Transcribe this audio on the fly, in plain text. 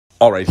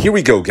All right, here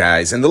we go,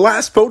 guys. And the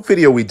last boat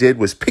video we did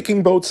was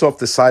picking boats off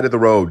the side of the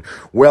road.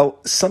 Well,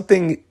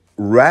 something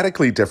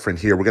radically different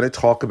here. We're going to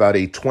talk about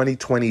a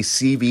 2020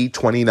 Sea Vee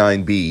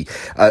 290B,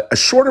 a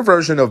shorter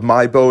version of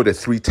my boat, a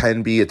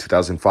 310B, a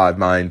 2005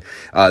 mine.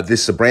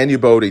 This is a brand new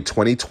boat, a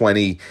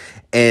 2020.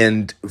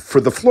 And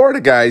for the Florida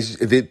guys,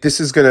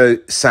 this is going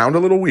to sound a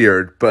little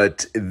weird,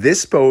 but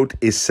this boat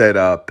is set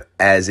up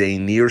as a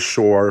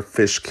near-shore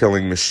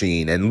fish-killing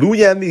machine. And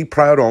Luyen, the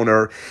proud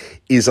owner,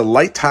 is a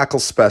light tackle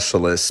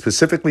specialist,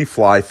 specifically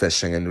fly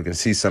fishing. And we can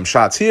see some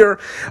shots here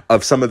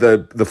of some of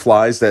the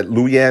flies that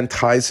Luyen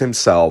ties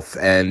himself.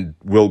 And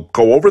we'll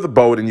go over the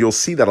boat, and you'll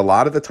see that a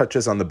lot of the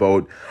touches on the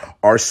boat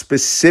are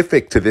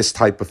specific to this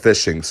type of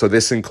fishing. So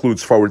this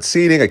includes forward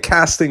seating, a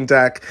casting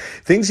deck,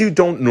 things you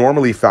don't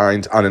normally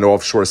find on an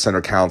offshore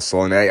center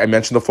console. And I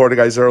mentioned the Florida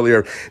guys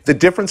earlier. The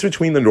difference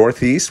between the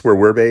Northeast, where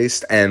we're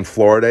based, and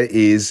Florida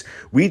is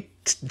we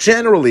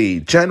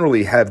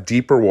generally have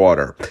deeper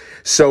water.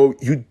 So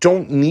you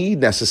don't need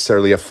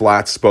necessarily a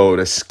flats boat,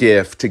 a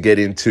skiff to get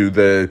into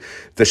the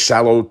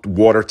shallow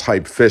water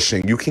type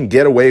fishing. You can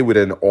get away with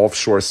an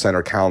offshore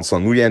center console.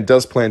 And Luyen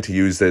does plan to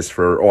use this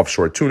for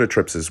offshore tuna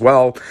trips as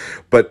well.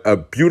 But a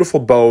beautiful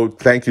boat.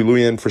 Thank you,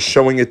 Luyen, for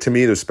showing it to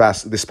me this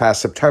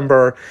past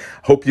September.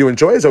 Hope you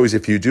enjoy. As always,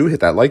 if you do,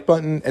 hit that like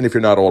button. And if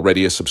you're not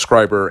already a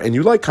subscriber and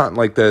you like content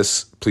like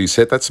this, please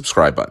hit that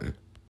subscribe button.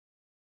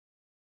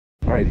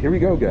 All right, here we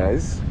go,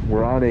 guys.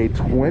 We're on a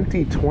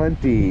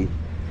 2020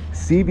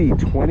 Sea Vee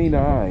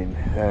 29,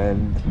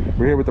 and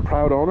we're here with the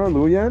proud owner,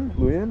 Luyen.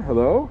 Luyen,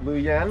 hello.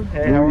 Luyen,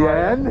 hey, how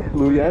are you?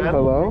 Luyen,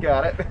 hello. You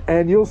got it.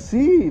 And you'll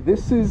see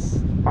this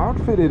is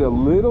outfitted a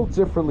little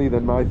differently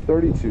than my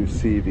 32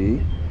 Sea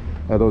Vee.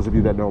 Those of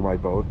you that know my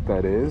boat,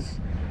 that is.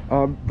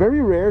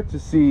 Very rare to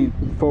see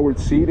forward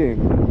seating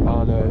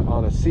on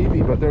a Sea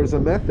Vee, but there's a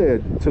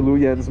method to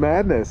Luyen's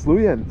madness.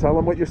 Luyen, tell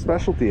them what your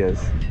specialty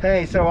is.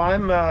 Hey, so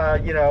I'm,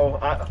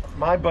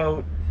 my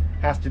boat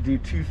has to do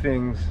two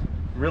things,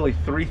 really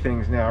three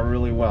things now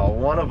really well.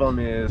 One of them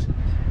is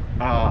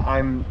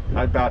I'm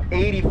about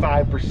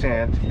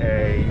 85%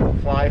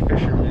 a fly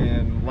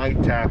fisherman,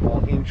 light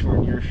tackle, inshore,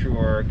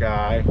 nearshore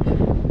guy.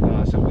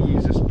 So we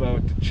use this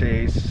boat to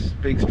chase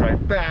big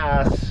striped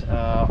bass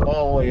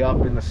all the way up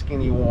in the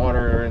skinny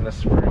water in the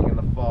spring and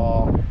the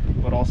fall,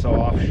 but also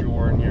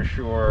offshore,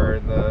 nearshore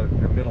in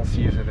the middle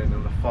season and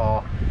in the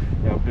fall.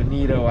 You know,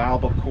 bonito,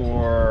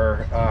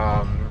 albacore,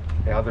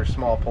 other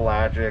small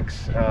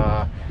pelagics,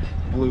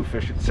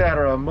 bluefish,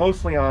 etc.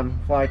 Mostly on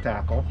fly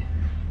tackle.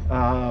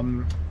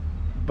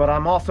 But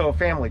I'm also a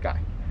family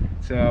guy.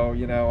 So,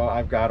 you know,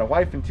 I've got a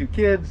wife and two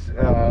kids.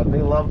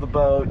 They love the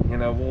boat. You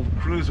know, we'll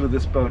cruise with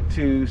this boat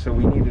too, so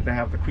we needed to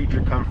have the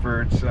creature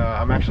comforts.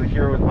 I'm actually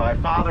here with my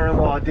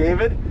father-in-law,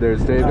 David.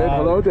 There's David.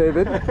 Hello,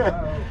 David.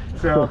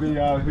 So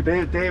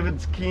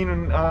David's keen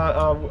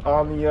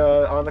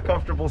on the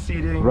comfortable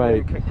seating,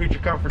 right? And creature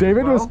comfort.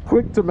 David was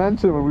quick to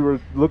mention when we were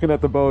looking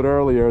at the boat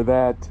earlier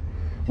that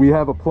we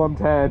have a plumbed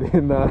head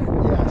in the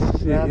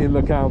in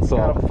the console.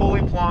 Got a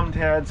fully plumbed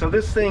head. So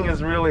this thing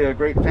is really a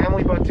great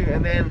family boat too.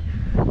 And then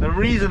the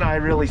reason I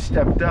really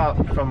stepped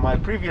up from my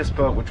previous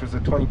boat, which was a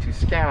 22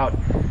 Scout,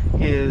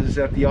 is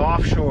that the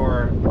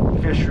offshore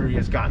fishery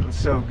has gotten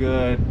so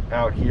good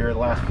out here the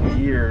last few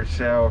years.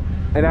 So,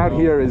 and out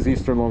here is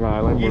Eastern Long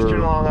Island.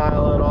 Eastern Long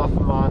Island, off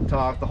of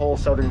Montauk, the whole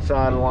southern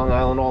side of Long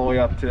Island, all the way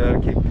up to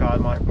Cape Cod,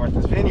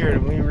 Martha's Vineyard,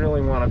 and we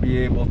really want to be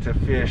able to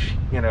fish,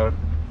 you know,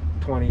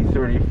 20,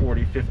 30,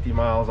 40, 50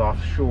 miles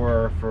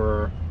offshore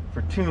for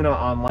tuna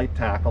on light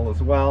tackle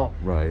as well.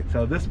 Right.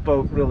 So this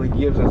boat really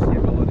gives us the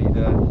ability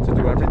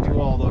to do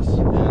all those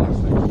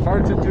things.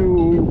 Hard to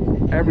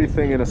do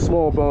everything in a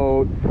small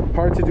boat.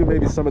 Hard to do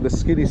maybe some of the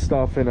skinny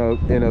stuff in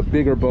a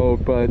bigger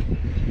boat, but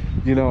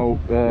you know,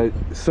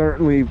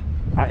 certainly.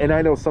 And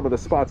I know some of the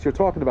spots you're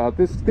talking about.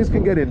 This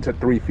can get into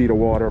 3 feet of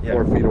water,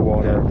 4 feet of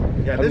water.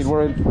 Yeah. I mean,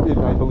 we're in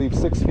I believe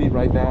 6 feet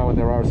right now, and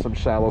there are some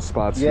shallow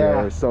spots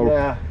here.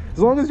 So as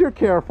long as you're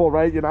careful,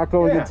 right? You're not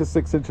going into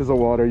 6 inches of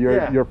water.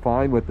 You're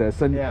fine with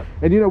this. And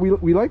you know,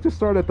 we like to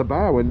start at the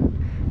bow. And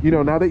you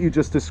know, now that you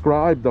just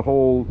described the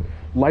whole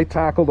light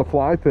tackle to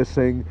fly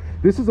fishing,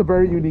 this is a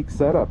very unique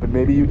setup. And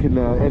maybe you can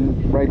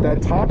and right,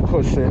 that top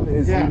cushion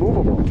is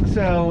removable.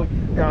 So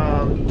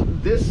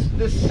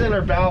this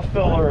center bow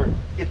filler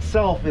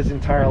itself is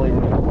entirely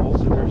removable.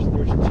 So there's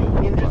 2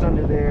 hinges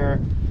under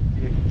there.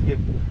 You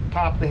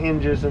pop the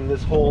hinges and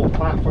this whole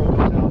platform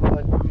comes out.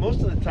 But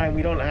most of the time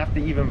we don't have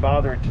to even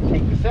bother to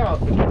take this out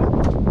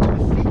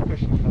because the seat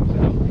cushion comes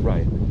out.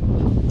 Right.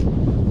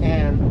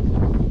 And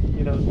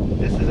you know,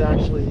 this is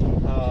actually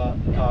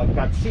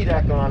got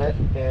C-deck on it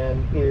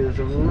and is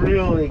a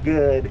really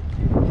good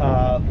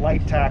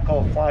light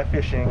tackle fly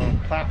fishing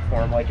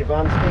platform. Like if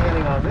I'm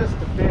standing on this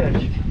to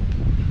fish,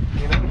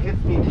 you know, it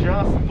hits me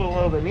just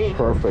below the knee.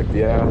 Perfect,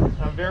 yeah.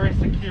 I'm very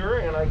secure,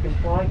 and I can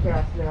fly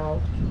cast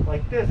now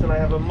like this, and I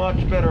have a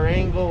much better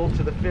angle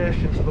to the fish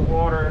and to the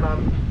water, and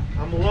I'm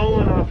I'm low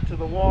enough to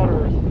the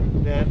water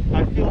that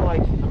I feel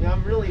like, I mean,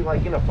 I'm really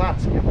like in a flat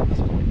skiff at this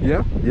point.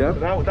 Yeah, yeah.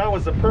 So that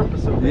was the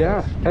purpose of this.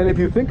 Yeah, and if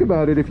you think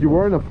about it, if you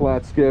were in a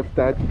flat skiff,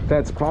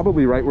 that's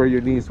probably right where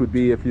your knees would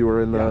be if you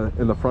were in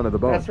the front of the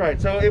boat. That's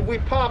right. So if we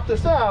pop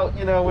this out,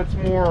 you know, it's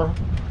more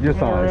your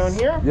thighs around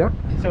here. Yep.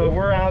 So if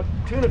we're out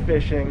tuna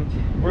fishing,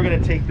 we're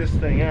going to take this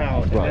thing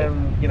out, and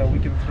then, you know, we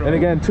can throw. And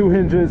again, 2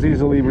 hinges,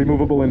 easily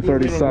removable in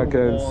 30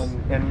 seconds.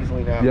 And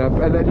easily navigable.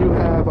 Yep. And then you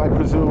have, I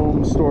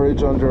presume,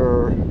 storage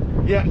under.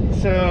 Yeah.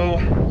 So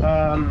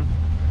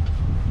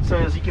so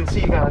as you can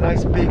see, you got a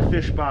nice big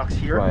fish box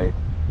here. Right.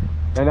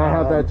 And I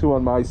have that too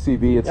on my Sea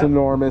Vee. It's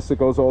enormous. It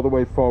goes all the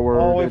way forward.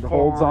 All the way it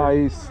holds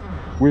ice.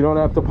 We don't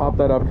have to pop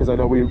that up because I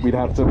know we'd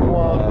have to move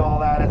all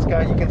that. It's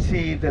got. You can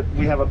see that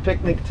we have a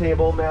picnic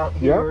table mount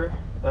here. Yep.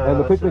 And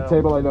the picnic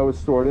table I know is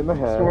stored in the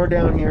head. Stored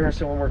down here,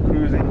 so when we're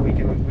cruising, we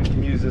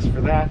can use this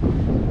for that.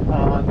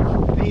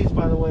 These,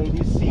 by the way,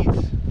 these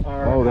seats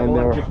are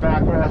electric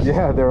backrest.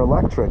 Yeah, they're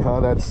electric, huh?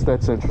 That's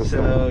interesting.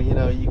 So you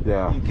know you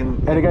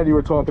can. And again, you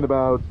were talking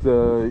about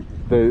the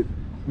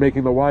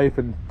making the wife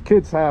and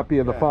kids happy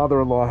and the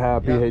father-in-law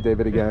happy. Hey,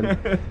 David again.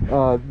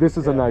 This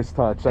is a nice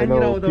touch. I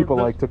know, people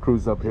like to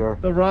cruise up here.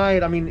 The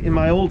ride, I mean, in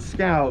my old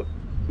Scout,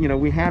 you know,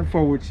 we had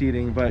forward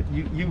seating, but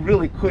you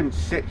really couldn't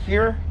sit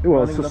here.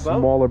 Well, it's a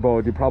smaller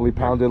boat. You probably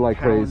pounded like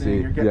crazy.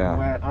 You're getting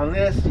wet. On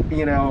this,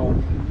 you know,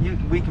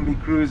 we can be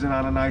cruising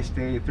on a nice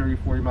day, 30,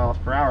 40 miles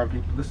per hour.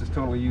 This is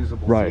totally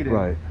usable seating.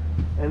 Right.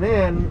 And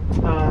then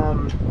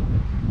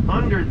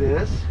under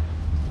this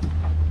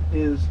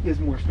is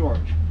more storage.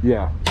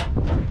 Yeah.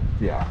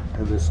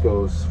 And this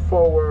goes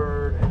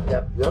forward.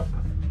 Yep.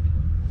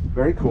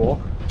 Very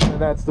cool.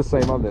 And that's the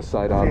same on this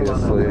side,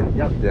 obviously.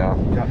 Yeah.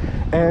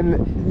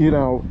 And you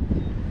know,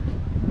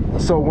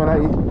 so when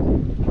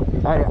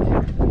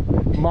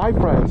my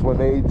friends, when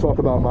they talk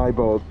about my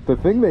boat, the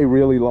thing they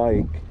really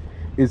like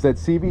is that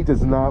Sea Vee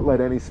does not let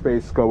any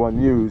space go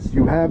unused.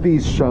 You have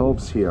these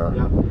shelves here,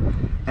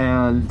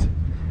 and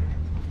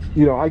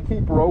you know, I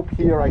keep rope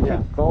here, I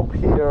keep gulp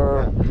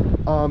here.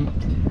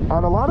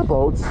 On a lot of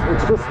boats,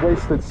 it's just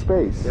wasted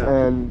space,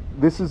 and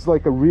this is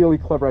like a really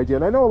clever idea.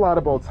 And I know a lot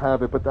of boats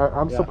have it, but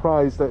I'm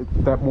surprised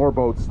that more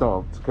boats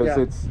don't, because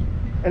it's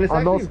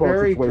on those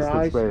boats it's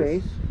wasted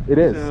space. It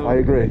is. So, I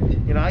agree.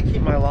 You know, I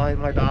keep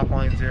my dock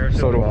lines there.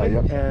 So do I.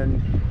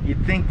 And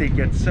you'd think they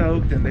get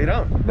soaked, and they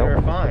don't. Nope.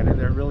 They're fine, and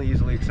they're really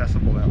easily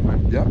accessible that way.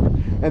 Yep.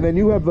 And then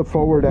you have the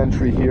forward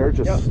entry here,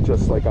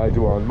 just like I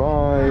do on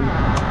mine.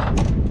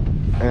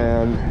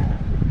 And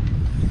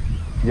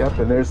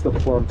and there's the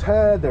plumbed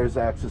head. There's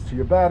access to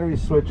your battery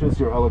switches,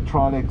 your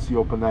electronics. You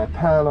open that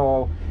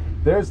panel.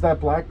 There's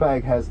that black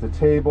bag, has the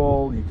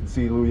table. You can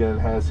see Luyen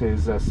has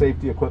his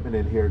safety equipment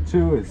in here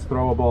too. It's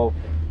throwable.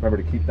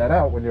 Remember to keep that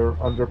out when you're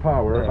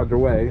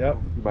underway.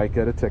 You might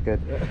get a ticket.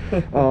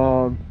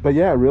 But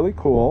yeah, really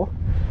cool.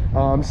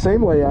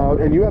 Same layout,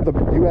 and you have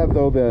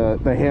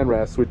the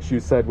handrest, which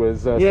you said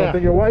was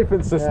something your wife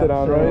insisted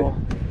on, right?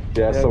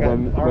 Yeah. So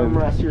when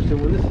armrest here, so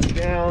when this is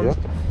down,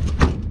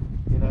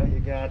 you know, you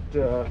got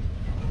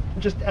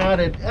just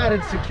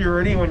added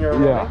security when you're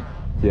running.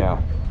 Yeah.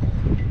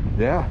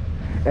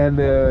 And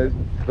the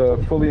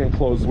fully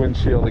enclosed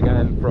windshield,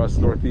 again, for us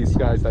Northeast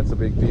guys, that's a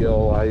big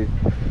deal.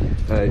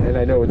 And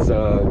I know it's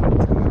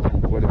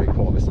what do they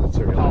call this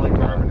material?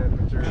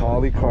 Polycarbonate material.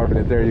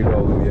 Polycarbonate. There you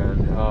go,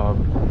 Luyen.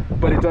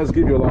 But it does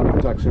give you a lot of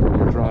protection when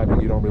you're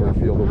driving. You don't really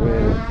feel the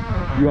wind.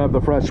 You have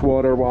the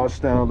freshwater wash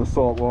down, the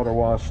saltwater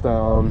wash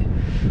down.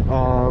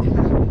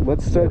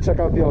 Let's check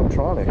out the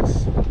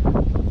electronics.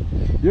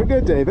 You're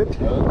good, David.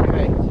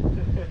 Okay.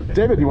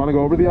 David, you want to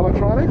go over the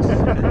electronics?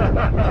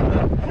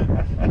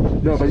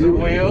 No, but you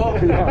will.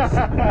 Yes.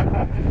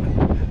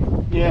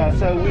 Yeah.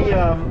 So we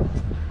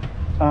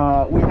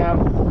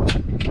have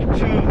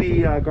two of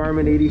the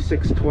Garmin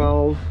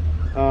 8612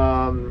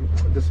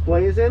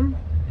 displays in.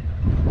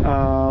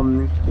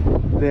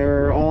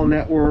 They're all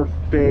network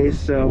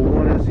based. So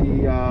one is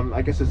the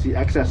I guess it's the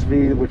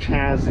XSV, which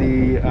has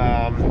the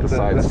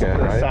side scan,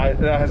 right?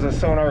 That has a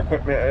sonar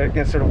equipment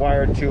gets sort of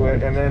wired to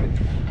it, and then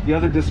the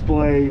other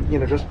display, you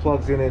know, just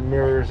plugs in and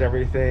mirrors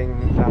everything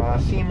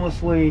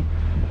seamlessly.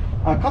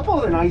 A couple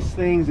other nice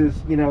things is,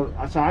 you know,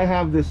 so I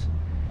have this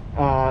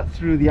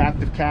through the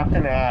Active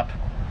Captain app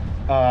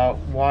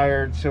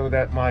wired so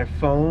that my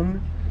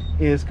phone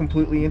is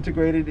completely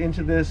integrated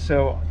into this,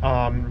 so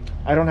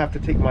I don't have to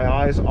take my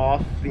eyes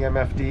off the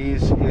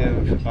MFDs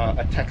if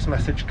a text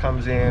message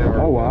comes in or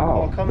a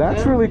call comes in.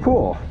 That's really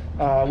cool.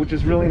 Which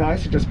is really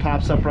nice. It just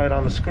pops up right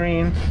on the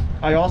screen.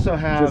 I also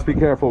have... Just be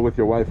careful with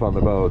your wife on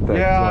the boat.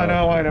 I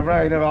know,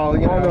 right. Well,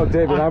 you know, no,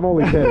 David, I'm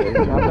only kidding.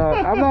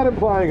 I'm not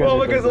implying anything.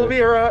 Well, because it'll be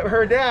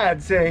her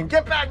dad saying,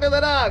 "Get back to the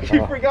dock,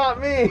 you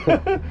forgot me."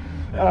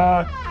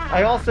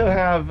 I also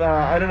have,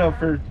 I don't know,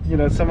 for, you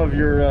know, some of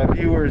your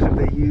viewers, if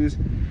they use,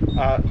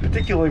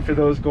 particularly for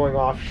those going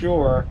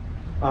offshore,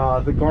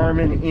 the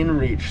Garmin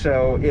InReach.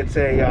 So it's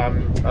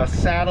a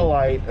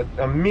satellite,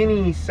 a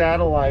mini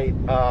satellite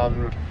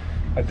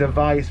a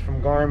device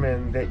from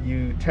Garmin that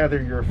you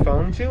tether your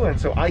phone to, and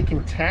so I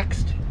can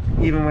text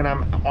even when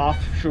I'm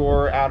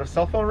offshore out of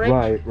cell phone range.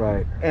 Right,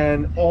 right.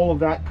 And all of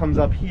that comes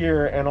up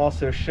here and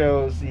also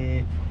shows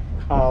the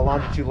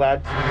longitude,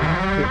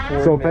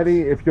 latitude. So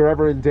if you're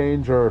ever in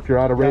danger, if you're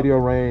out of radio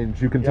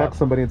range, you can text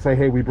somebody and say,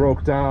 hey, we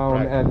broke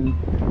down, and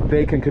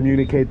they can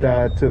communicate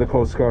that to the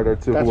Coast Guard or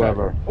to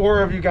whoever. Right.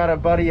 Or if you got a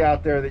buddy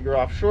out there that you're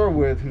offshore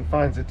with who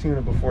finds a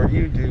tuna before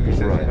you do, he says,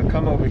 you know,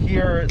 come over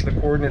here, the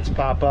coordinates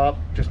pop up,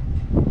 just,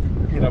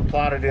 you know,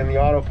 plot it in the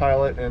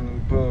autopilot,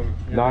 and boom.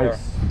 Nice,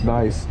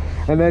 nice.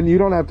 And then you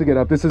don't have to get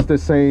up. This is the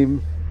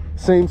same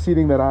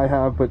seating that I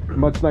have, but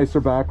much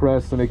nicer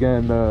backrest, and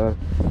again the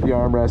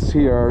armrest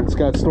here. It's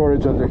got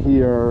storage under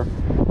here.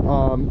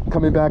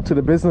 Coming back to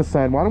the business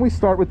end, why don't we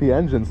start with the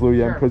engines,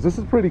 Luyen, because this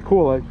is pretty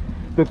cool.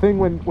 The thing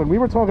when we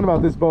were talking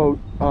about this boat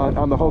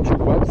on the Whole Troop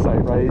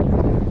website, right?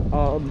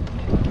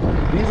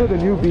 These are the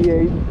new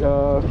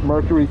V8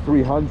 Mercury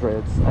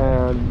 300s,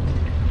 and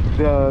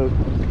the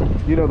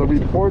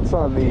reports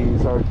on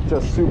these are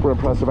just super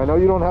impressive. I know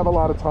you don't have a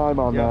lot of time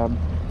on them,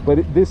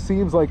 but this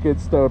seems like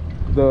it's the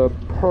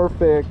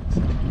perfect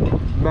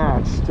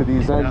match to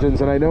these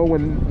engines. And I know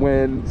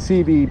when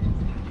Sea Vee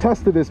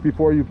tested this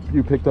before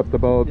you picked up the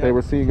boat, they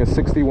were seeing a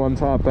 61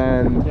 top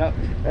end,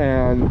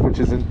 and which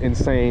is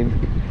insane,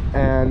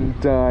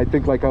 and I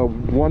think like a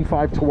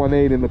 1.5 to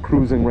 1.8 in the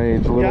cruising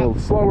range. A little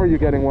slower, you're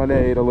getting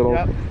 1.8 a little.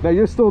 Now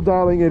you're still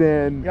dialing it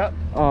in,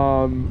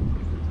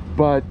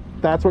 but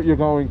that's what you're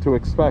going to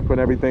expect when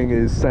everything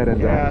is said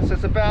and done. Yeah, so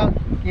it's about,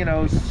 you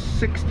know,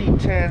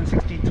 60-10,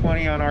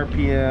 60-20 on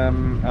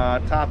RPM,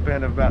 top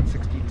end of about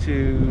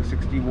 62,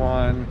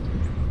 61.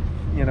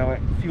 You know,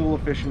 fuel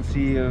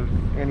efficiency of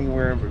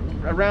anywhere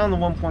around the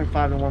 1.5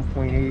 to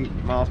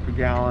 1.8 miles per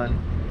gallon.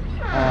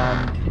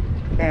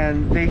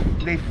 And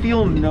they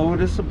feel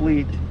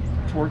noticeably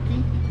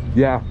torquey.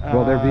 Yeah,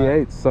 well, they're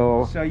V8s,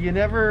 so... So you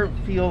never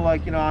feel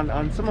like, you know,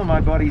 on some of my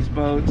buddies'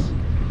 boats,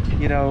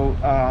 you know,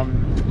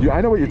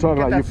 I know what you're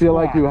talking about. You feel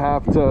like you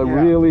have to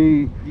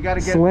really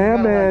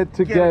slam it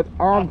to get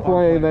on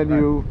plane,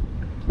 then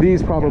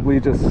these probably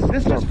just...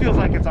 This just feels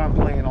like it's on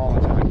plane all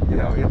the time. You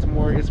know, it's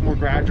more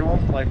gradual.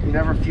 Like, you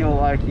never feel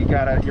like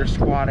you're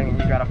squatting and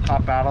you gotta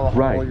pop out of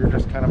the hole. You're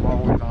just kind of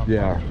always on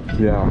plane.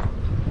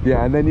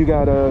 Yeah, and then you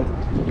got a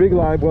big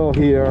live well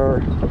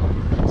here.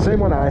 Same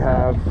one I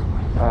have.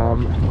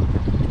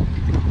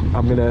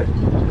 I'm gonna...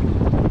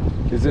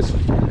 Is this...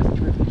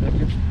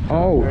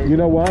 Oh, you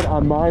know what?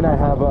 On mine, I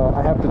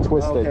have to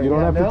twist it. You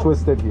don't have to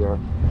twist it here.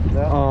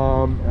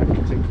 No. I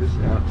can take this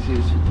out.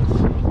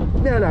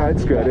 No,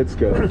 it's good. It's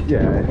good.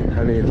 Yeah,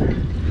 I mean,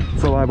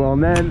 it's a live well.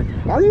 And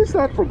then I'll use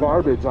that for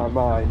garbage on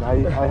mine.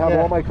 I have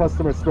all my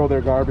customers throw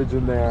their garbage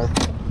in there,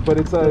 but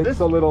it's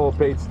a little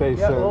bait station.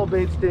 Yeah, a little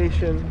bait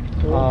station,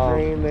 a little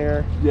drain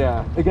there.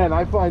 Yeah. Again,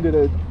 I find it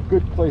a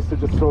good place to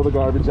just throw the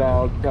garbage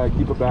out,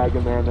 keep a bag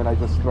in there, and then I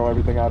just throw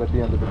everything out at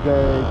the end of the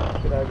day.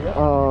 Good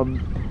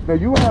idea. Now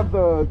you have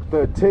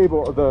the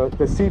table,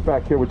 the seat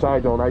back here, which I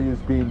don't. I use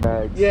bean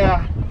bags.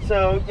 Yeah.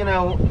 So, you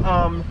know,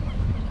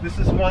 this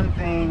is one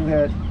thing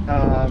that.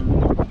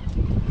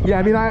 Yeah,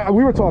 I mean,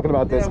 we were talking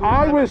about this.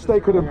 I wish they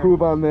could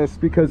improve on this,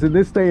 because in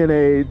this day and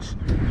age,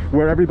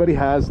 where everybody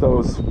has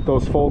those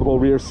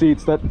foldable rear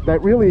seats that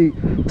really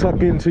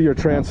tuck into your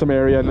transom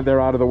area and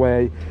they're out of the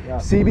way,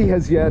 Sea Vee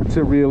has yet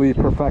to really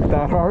perfect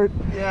that art.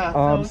 Yeah.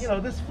 So, you know,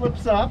 this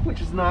flips up, which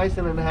is nice,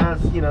 and it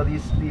has, you know,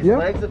 these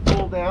legs that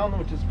pull down,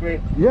 which is great.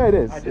 Yeah, it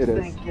is. I just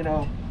think, you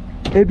know,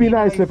 it'd be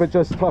nice if it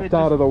just tucked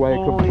out of the way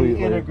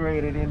completely.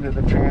 Integrated into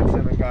the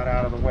transom and got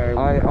out of the way.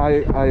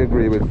 I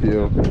agree with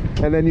you.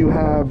 And then you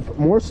have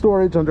more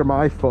storage under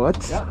my foot,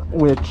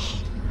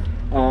 which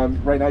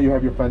right now you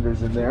have your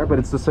fenders in there, but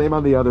it's the same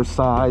on the other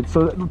side.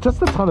 So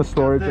just a ton of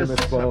storage in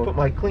this boat. I put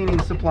my cleaning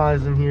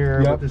supplies in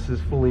here, but this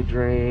is fully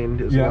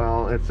drained as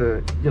well. It's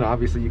a, you know,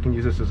 obviously you can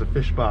use this as a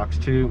fish box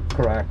too.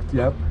 Correct.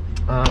 Yep.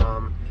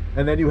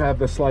 And then you have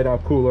the slide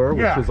out cooler,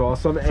 which is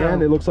awesome,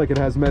 and it looks like it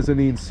has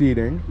mezzanine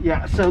seating.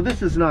 Yeah, so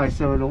this is nice.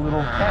 So the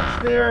little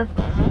catch there,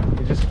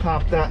 you just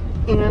pop that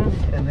in,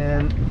 and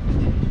then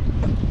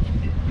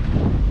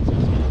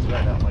it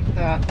right out like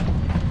that.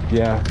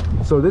 Yeah,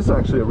 so this is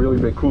actually a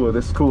really big cooler.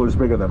 This cooler is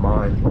bigger than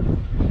mine,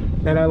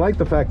 and I like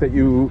the fact that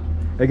you,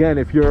 again,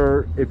 if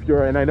you're,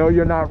 and I know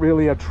you're not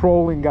really a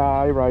trolling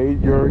guy, right?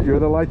 You're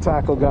the light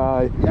tackle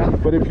guy,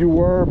 but if you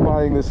were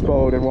buying this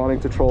boat and wanting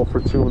to troll for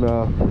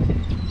tuna,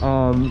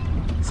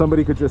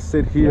 somebody could just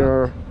sit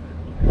here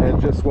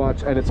and just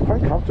watch, and it's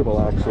quite comfortable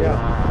actually.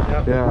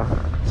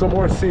 So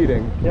more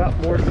seating.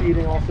 More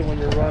seating also when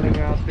you're running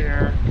out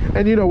there.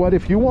 And you know what,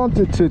 if you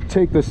wanted to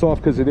take this off,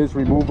 because it is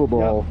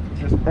removable,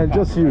 and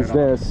just use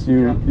this,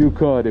 you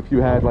could, if you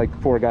had like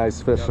 4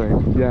 guys fishing.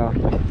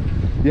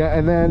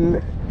 And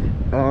then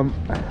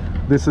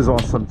this is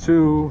awesome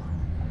too.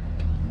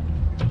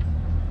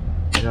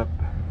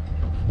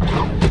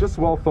 Just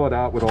well thought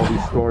out with all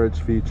these storage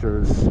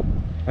features.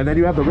 And then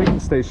you have the rigging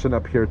station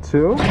up here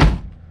too,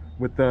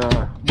 with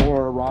the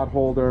more rod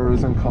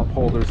holders and cup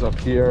holders up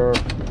here.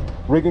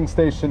 rigging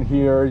station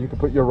here. You can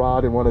put your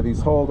rod in one of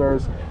these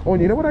holders. Oh,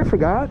 and you know what I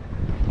forgot?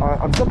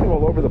 I'm jumping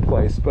all over the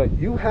place, but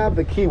you have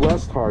the Key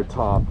West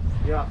hardtop.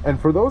 Yeah. And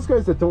for those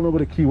guys that don't know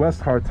what a Key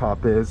West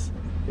hardtop is,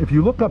 if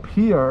you look up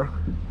here,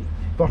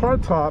 the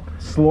hardtop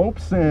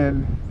slopes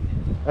in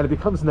and it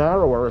becomes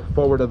narrower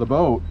forward of the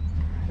boat.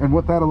 And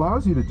what that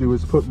allows you to do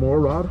is put more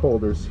rod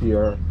holders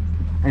here,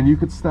 and you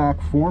could stack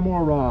 4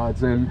 more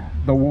rods. And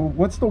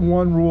what's the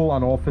one rule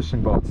on all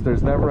fishing boats?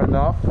 There's never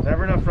enough.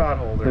 Never enough rod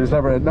holders. There's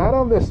never, not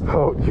on this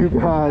boat. You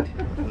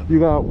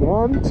got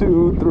 1,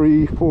 2,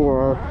 3,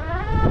 4,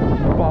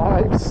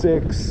 5,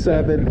 6,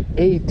 7,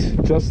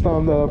 8 just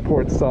on the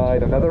port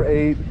side, another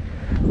 8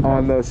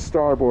 on the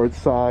starboard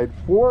side,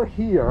 4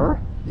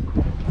 here,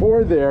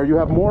 4 there. You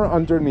have more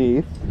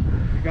underneath.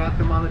 You got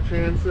them on the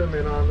transom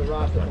and on the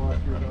rocket launcher.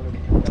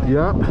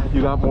 Yep,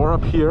 you got more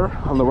up here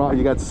on the rod.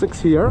 You got 6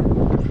 here,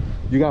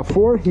 you got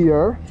 4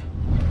 here,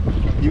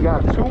 you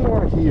got 2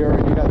 more here,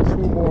 and you got 2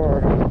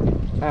 more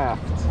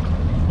aft.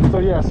 So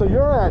yeah, so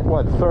you're at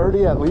what,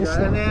 30 at least?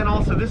 Yeah, and then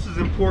also this is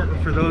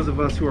important for those of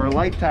us who are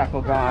light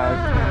tackle guys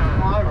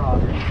and fly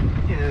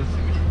rodders, is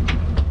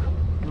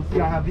you'll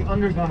see I have the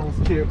undergunnels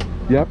too.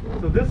 Yep.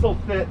 So this will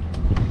fit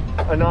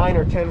a 9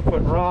 or 10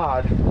 foot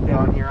rod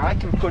down here. I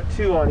can put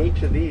 2 on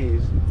each of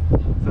these,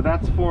 so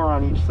that's 4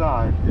 on each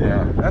side.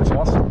 Yeah, that's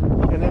awesome.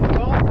 And then we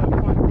also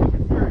put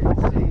here, you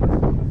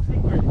can see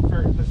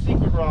the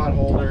secret rod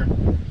holder.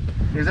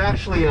 There's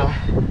actually a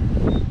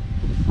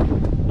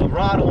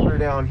rod holder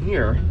down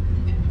here,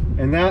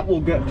 and that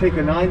will take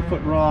a 9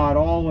 foot rod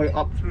all the way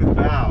up through the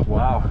bow.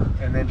 Wow.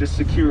 And then just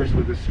secures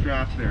with a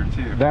strap there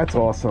too. That's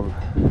awesome.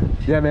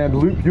 Yeah, man,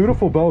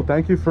 beautiful boat.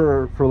 Thank you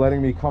for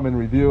letting me come and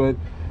review it.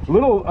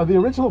 The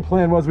original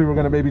plan was we were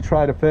going to maybe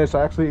try to fish.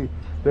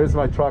 There's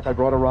my truck. I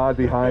brought a rod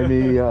behind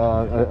me,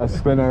 a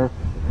spinner,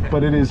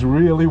 but it is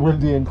really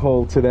windy and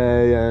cold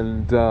today,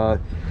 and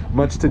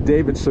much to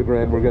David's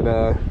chagrin, we're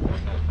gonna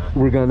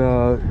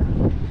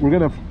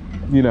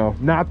you know,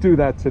 not do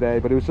that today.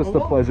 But it was just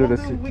a pleasure to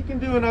see. We can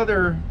do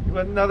another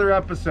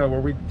episode where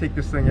we take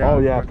this thing out. Oh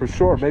yeah, for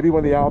sure. Maybe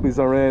when the Albies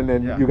are in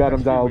and you got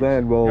them dialed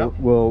in,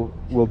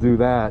 we'll do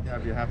that. Yeah,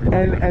 I'd be happy.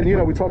 And you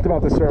know, we talked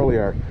about this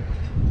earlier.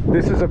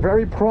 This is a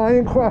very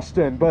prying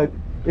question, but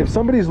if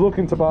somebody's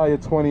looking to buy a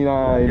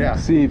 29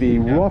 Sea Vee,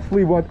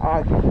 roughly what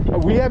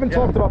we haven't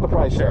talked about the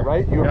price yet,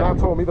 right? You have not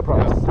told me the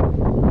price.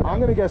 I'm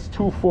gonna guess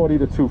 240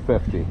 to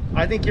 250.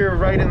 I think you're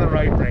right in the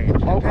right range,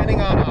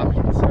 depending on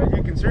options. So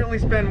you can certainly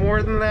spend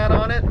more than that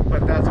on it,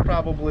 but that's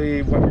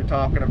probably what you're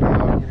talking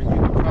about. You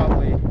could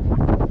probably,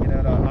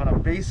 you know, on a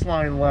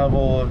baseline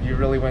level, if you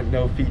really went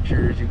no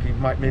features, you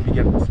might maybe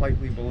get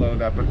slightly below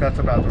that, but that's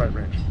about the right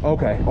range.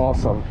 Okay,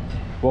 awesome.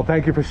 Well,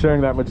 thank you for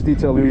sharing that much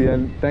detail,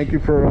 Luyen. Thank you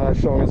for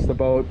showing us the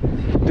boat.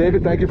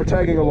 David, thank you for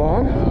tagging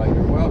along.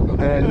 You're welcome.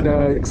 And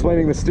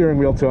explaining the steering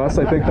wheel to us.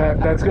 I think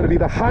that's going to be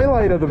the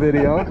highlight of the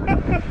video.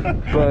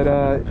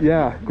 But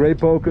yeah, great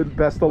boat. Good,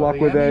 best of luck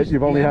with it.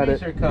 You've only had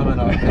it. Are coming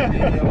up. Maybe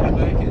you'll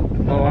make it.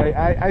 Oh,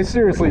 I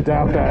seriously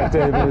doubt that,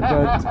 David.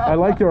 But I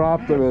like your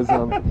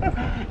optimism.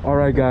 All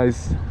right,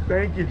 guys.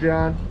 Thank you,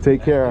 John.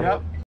 Take care. Yep.